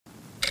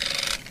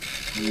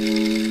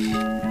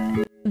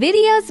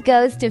Videos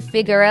goes to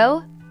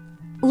Figaro,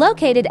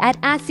 located at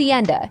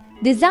Acienda,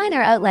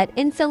 designer outlet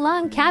in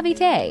Silang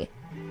Cavite.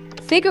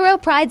 Figaro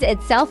prides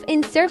itself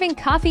in serving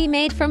coffee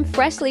made from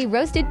freshly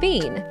roasted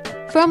bean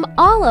from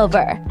all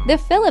over the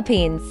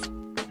Philippines.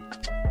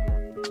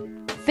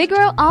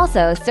 Figaro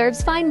also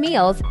serves fine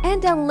meals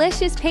and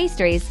delicious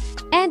pastries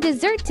and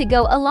dessert to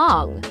go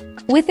along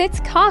with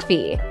its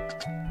coffee.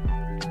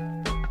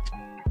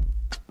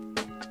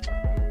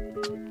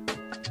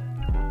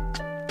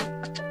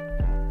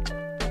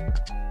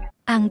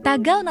 Ang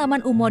tagal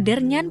naman umorder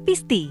niyan,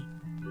 Pisti.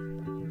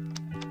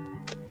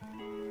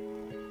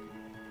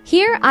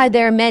 Here are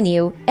their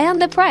menu and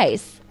the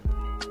price.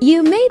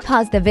 You may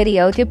pause the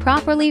video to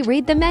properly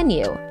read the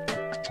menu.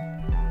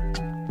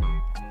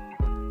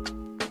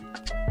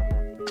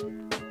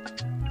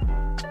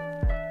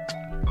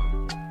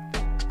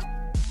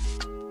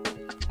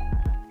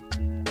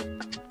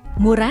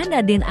 Mura na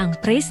din ang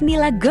price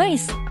nila,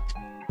 guys.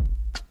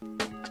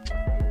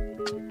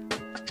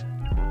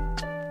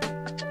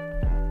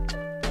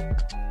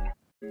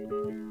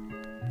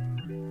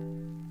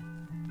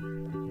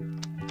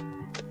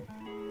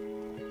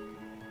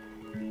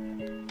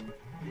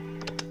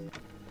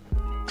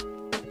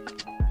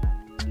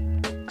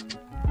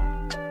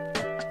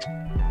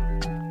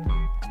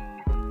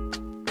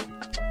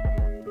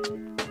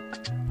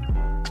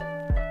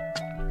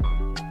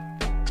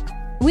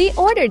 We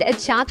ordered a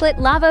chocolate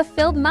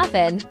lava-filled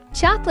muffin,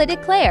 chocolate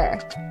eclair,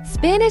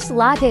 Spanish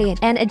latte,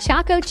 and a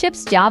choco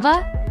chips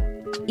java.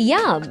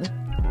 Yum!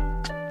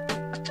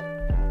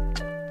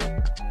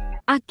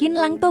 Akin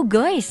lang to,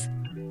 guys.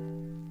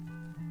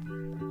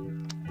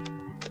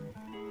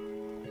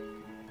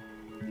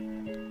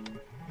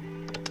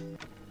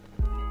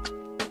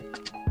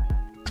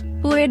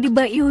 Pwede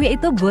ba iuwi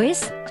ito,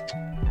 boys?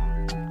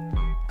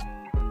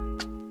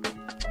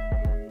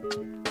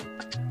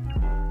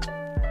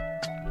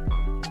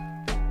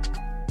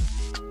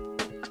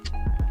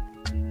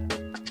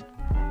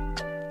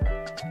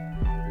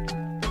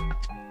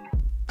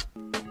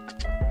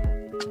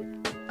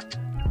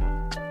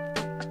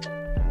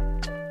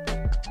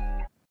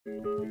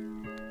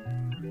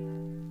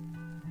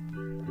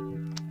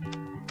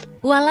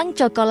 Walang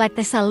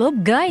tsokolate sa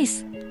loob,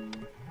 guys.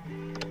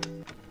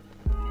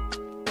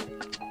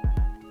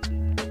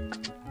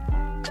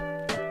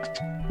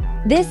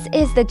 This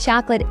is the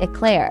chocolate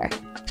eclair.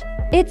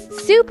 It's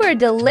super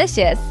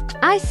delicious,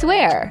 I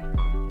swear.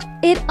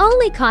 It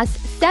only costs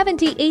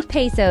 78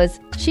 pesos,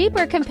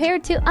 cheaper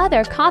compared to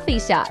other coffee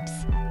shops.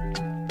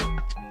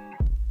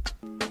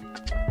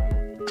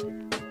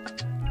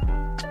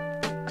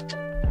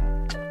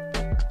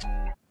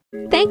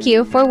 Thank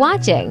you for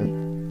watching.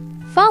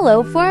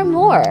 Follow for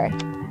more.